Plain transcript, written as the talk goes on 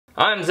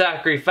I'm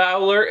Zachary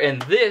Fowler,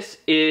 and this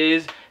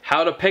is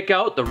how to pick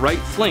out the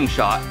right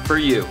slingshot for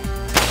you.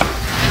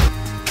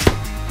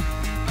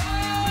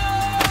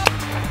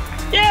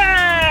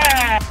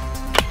 Yeah!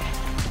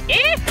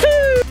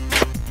 Yahoo!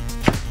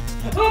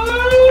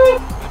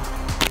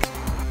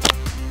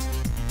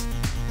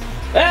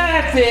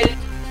 That's it!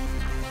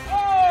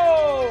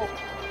 Oh!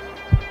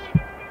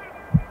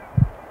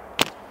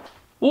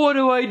 What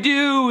do I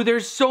do?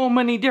 There's so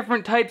many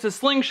different types of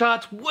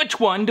slingshots. Which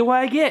one do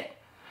I get?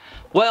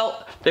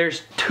 Well,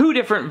 there's two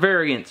different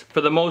variants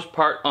for the most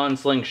part on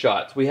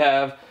slingshots. We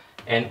have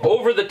an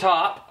over the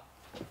top,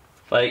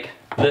 like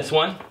this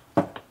one,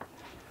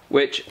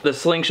 which the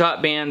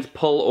slingshot bands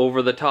pull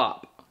over the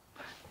top.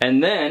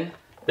 And then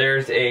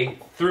there's a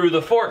through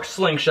the fork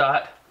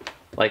slingshot,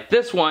 like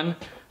this one,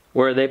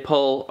 where they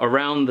pull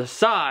around the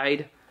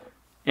side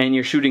and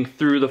you're shooting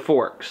through the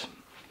forks.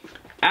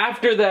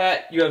 After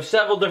that, you have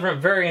several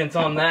different variants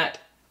on that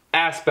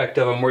aspect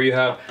of them, where you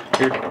have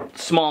your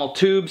small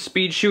tube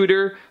speed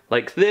shooter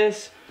like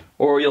this,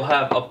 or you'll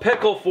have a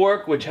pickle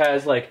fork which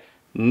has like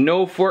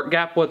no fork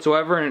gap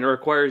whatsoever, and it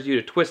requires you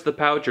to twist the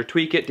pouch or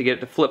tweak it to get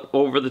it to flip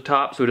over the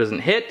top so it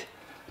doesn't hit.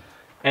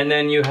 And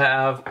then you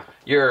have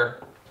your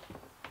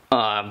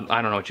I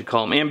don't know what you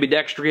call them,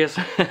 ambidextrous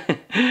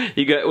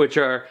you got, which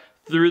are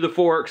through the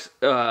forks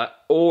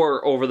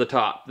or over the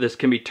top. This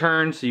can be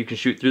turned so you can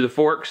shoot through the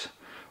forks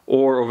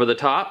or over the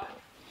top.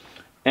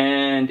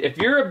 And if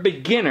you're a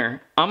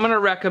beginner, I'm going to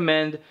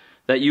recommend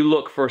that you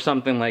look for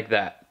something like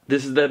that.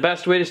 This is the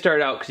best way to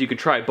start out because you can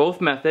try both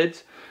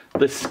methods.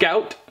 The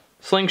Scout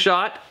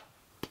slingshot,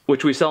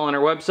 which we sell on our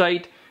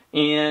website,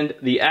 and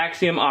the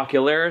Axiom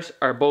Ocularis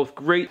are both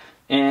great.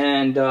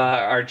 And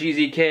our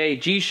GZK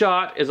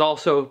G-Shot is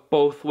also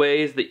both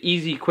ways. The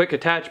easy, quick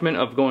attachment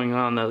of going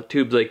on the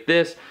tubes like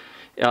this,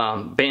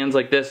 bands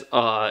like this,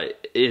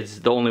 is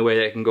the only way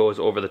that it can go is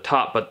over the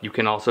top, but you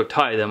can also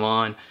tie them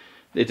on.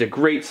 It's a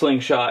great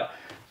slingshot.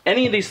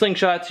 Any of these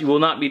slingshots you will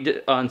not be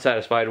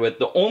unsatisfied with.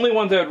 The only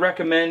ones I would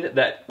recommend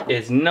that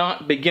is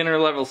not beginner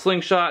level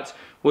slingshots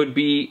would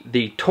be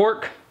the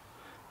Torque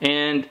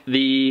and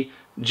the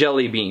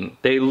Jelly Bean.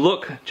 They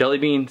look, Jelly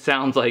Bean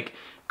sounds like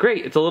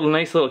great. It's a little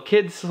nice little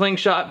kid's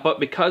slingshot, but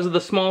because of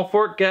the small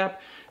fork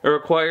gap it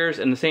requires,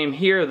 and the same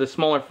here, the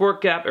smaller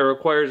fork gap, it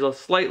requires a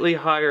slightly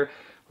higher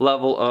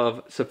level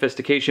of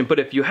sophistication. But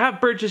if you have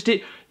purchased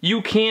it,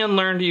 you can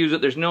learn to use it.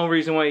 There's no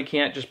reason why you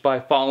can't, just by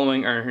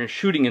following our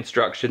shooting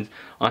instructions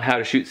on how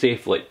to shoot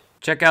safely.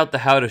 Check out the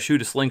How to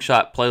Shoot a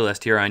Slingshot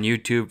playlist here on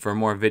YouTube for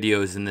more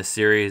videos in this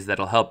series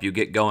that'll help you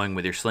get going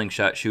with your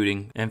slingshot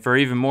shooting. And for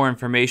even more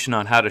information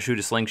on how to shoot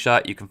a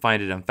slingshot, you can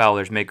find it on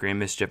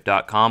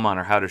fowlersmakeryandmischief.com on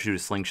our How to Shoot a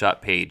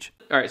Slingshot page.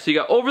 Alright, so you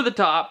got over the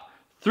top,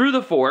 through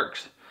the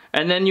forks,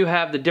 and then you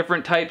have the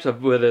different types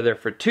of whether they're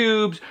for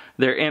tubes,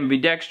 they're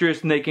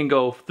ambidextrous and they can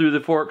go through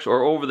the forks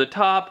or over the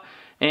top,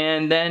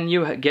 and then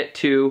you get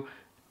to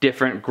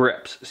different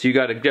grips. So you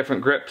got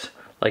different grips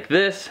like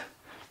this,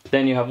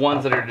 then you have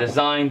ones that are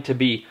designed to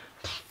be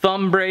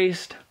thumb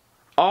braced,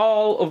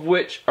 all of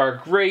which are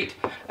great,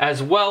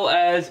 as well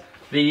as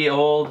the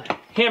old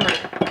hammer,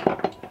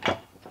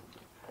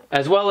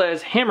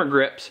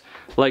 grips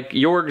like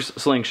Jorg's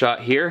slingshot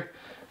here,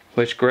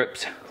 which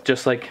grips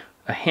just like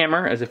a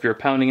hammer, as if you're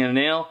pounding in a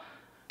nail.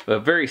 A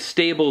very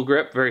stable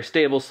grip, very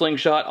stable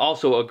slingshot.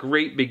 Also a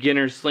great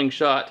beginner's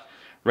slingshot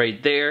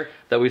right there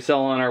that we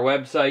sell on our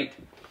website.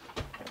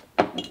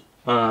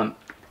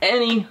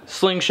 Any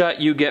slingshot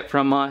you get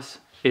from us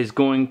is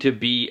going to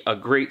be a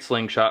great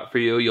slingshot for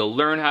you. You'll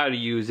learn how to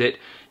use it.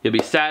 You'll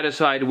be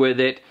satisfied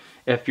with it.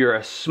 If you're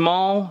a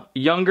small,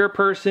 younger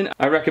person,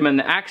 I recommend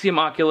the Axiom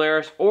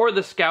Ocularis or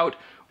the Scout,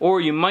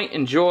 or you might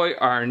enjoy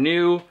our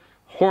new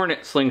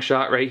Hornet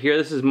slingshot right here.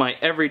 This is my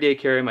everyday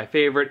carry, my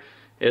favorite.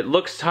 It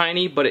looks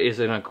tiny, but it is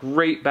in a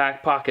great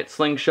back pocket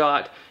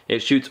slingshot. It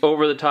shoots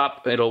over the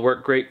top. It'll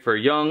work great for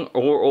young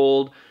or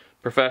old,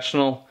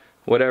 professional,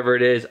 whatever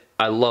it is.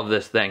 I love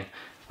this thing.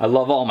 I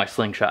love all my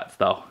slingshots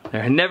though.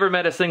 I never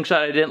met a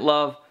slingshot I didn't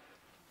love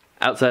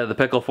outside of the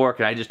pickle fork,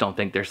 and I just don't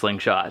think they're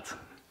slingshots.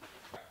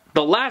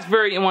 The last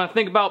variant you want to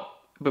think about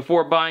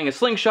before buying a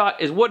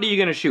slingshot is, what are you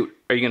going to shoot?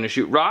 Are you going to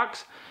shoot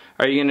rocks?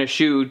 Are you going to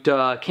shoot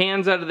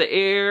cans out of the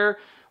air?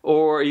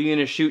 Or are you going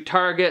to shoot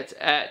targets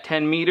at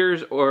 10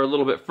 meters or a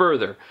little bit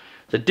further?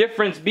 The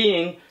difference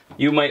being,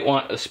 you might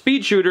want a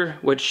speed shooter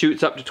which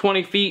shoots up to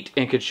 20 feet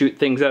and could shoot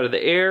things out of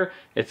the air.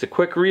 It's a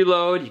quick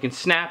reload. You can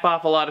snap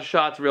off a lot of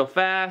shots real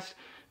fast,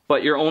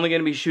 but you're only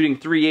going to be shooting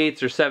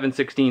 3/8 or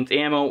 7/16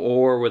 ammo,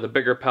 or with a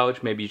bigger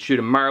pouch, maybe you shoot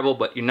a marble,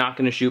 but you're not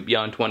going to shoot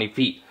beyond 20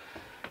 feet.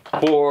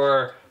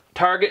 For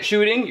target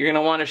shooting, you're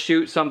going to want to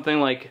shoot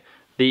something like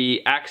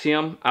the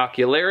Axiom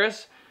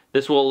Ocularis.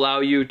 This will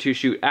allow you to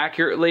shoot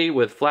accurately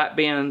with flat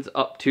bands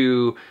up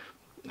to,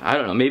 I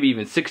don't know, maybe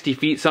even 60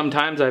 feet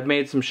sometimes. I've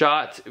made some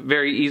shots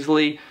very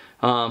easily,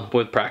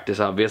 with practice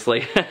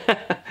obviously.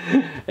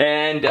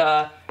 And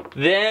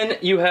then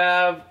you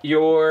have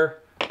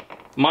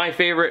my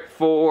favorite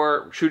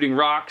for shooting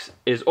rocks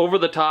is over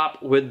the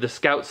top with the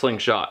Scout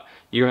slingshot.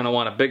 You're going to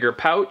want a bigger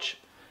pouch,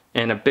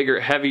 and a bigger,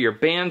 heavier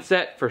band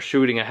set for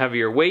shooting a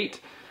heavier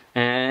weight,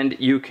 and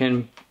you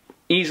can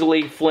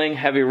easily fling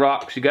heavy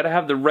rocks. You gotta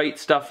have the right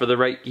stuff for the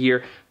right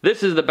gear.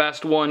 This is the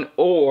best one,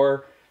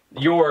 or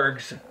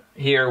Jorg's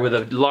here with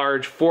a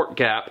large fork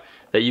gap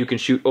that you can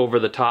shoot over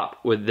the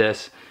top with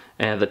this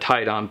and the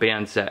tied-on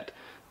band set.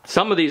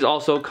 Some of these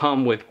also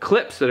come with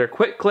clips that are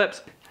quick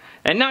clips.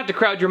 And not to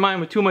crowd your mind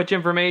with too much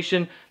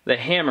information, the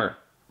hammer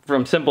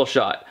from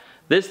SimpleShot.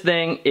 This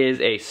thing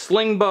is a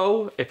sling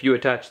bow. If you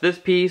attach this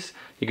piece,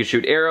 you can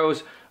shoot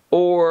arrows,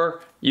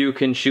 or you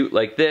can shoot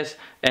like this.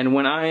 And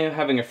when I am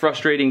having a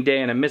frustrating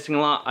day and I'm missing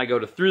a lot, I go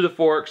to through the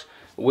forks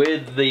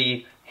with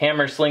the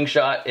hammer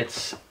slingshot.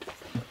 Its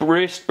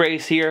wrist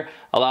brace here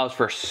allows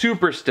for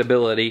super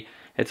stability.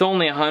 It's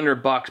only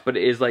 $100, but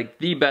it is like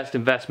the best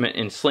investment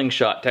in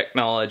slingshot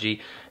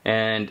technology,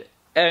 and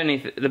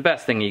the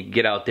best thing you can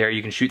get out there.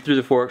 You can shoot through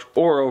the forks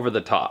or over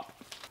the top.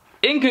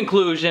 In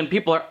conclusion,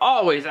 people are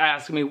always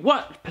asking me,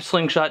 what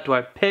slingshot do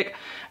I pick?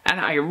 And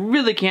I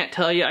really can't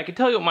tell you. I can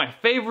tell you what my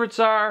favorites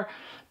are,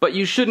 but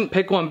you shouldn't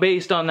pick one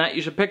based on that.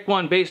 You should pick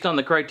one based on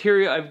the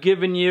criteria I've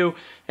given you,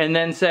 and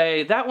then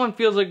say, that one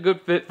feels like a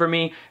good fit for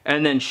me,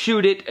 and then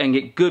shoot it and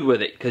get good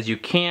with it, because you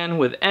can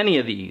with any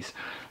of these.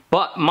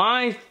 But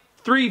my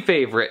three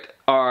favorite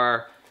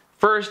are,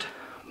 first,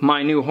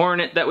 my new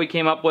Hornet that we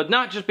came up with,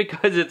 not just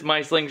because it's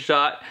my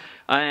slingshot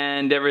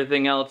and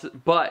everything else,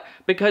 but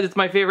because it's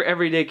my favorite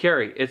everyday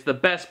carry. It's the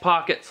best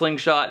pocket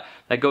slingshot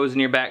that goes in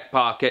your back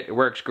pocket. It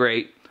works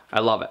great. I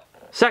love it.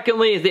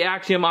 Secondly is the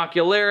Axiom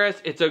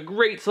Ocularis. It's a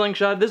great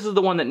slingshot. This is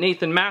the one that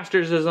Nathan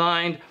Masters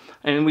designed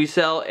and we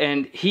sell,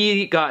 and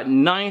he got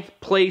 9th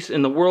place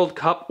in the World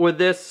Cup with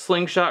this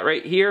slingshot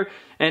right here,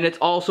 and it's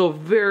also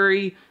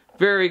very,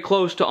 very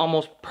close to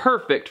almost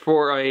perfect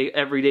for a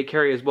everyday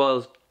carry, as well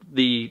as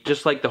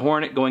just like the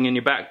Hornet going in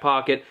your back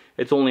pocket.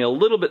 It's only a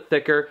little bit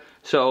thicker,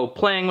 so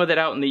playing with it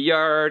out in the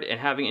yard and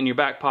having it in your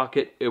back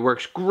pocket, it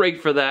works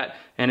great for that,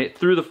 and it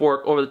through the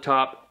fork over the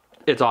top,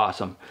 it's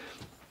awesome.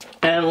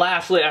 And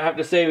lastly, I have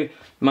to say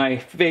my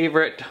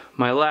favorite,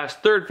 my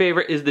last third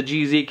favorite is the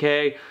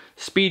GZK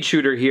speed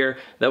shooter here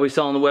that we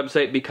sell on the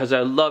website, because I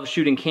love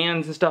shooting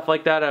cans and stuff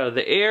like that out of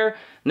the air,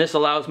 and this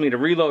allows me to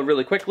reload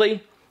really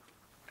quickly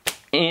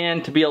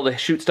and to be able to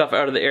shoot stuff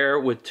out of the air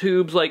with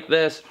tubes like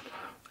this.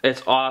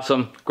 It's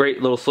awesome.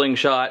 Great little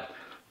slingshot.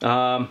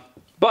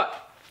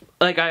 But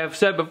like I have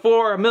said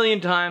before a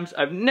million times,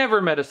 I've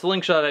never met a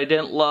slingshot I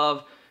didn't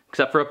love,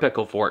 except for a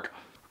pickle fork.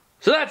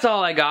 So that's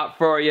all I got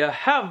for you.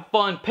 Have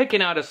fun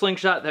picking out a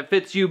slingshot that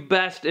fits you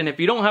best, and if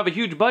you don't have a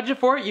huge budget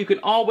for it, you can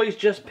always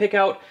just pick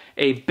out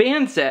a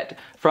band set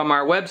from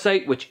our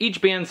website, which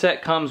each band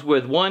set comes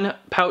with one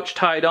pouch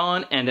tied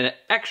on and an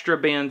extra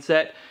band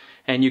set,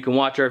 and you can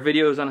watch our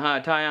videos on how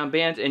to tie on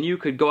bands, and you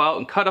could go out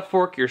and cut a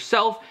fork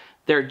yourself.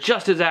 They're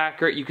just as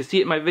accurate. You can see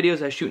it in my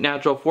videos. I shoot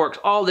natural forks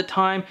all the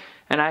time,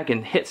 and I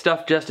can hit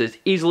stuff just as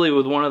easily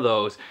with one of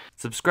those.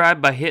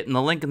 Subscribe by hitting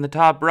the link in the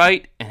top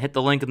right, and hit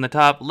the link in the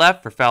top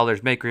left for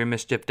Fowler's Makery and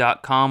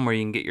Mischief.com, where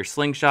you can get your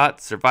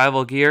slingshots,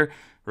 survival gear,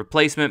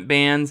 replacement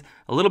bands,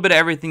 a little bit of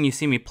everything you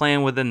see me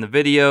playing with in the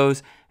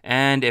videos.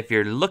 And if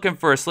you're looking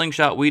for a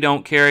slingshot we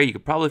don't carry, you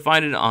can probably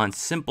find it on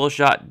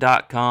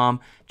SimpleShot.com.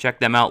 Check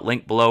them out,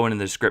 link below in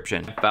the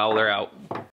description. Fowler out.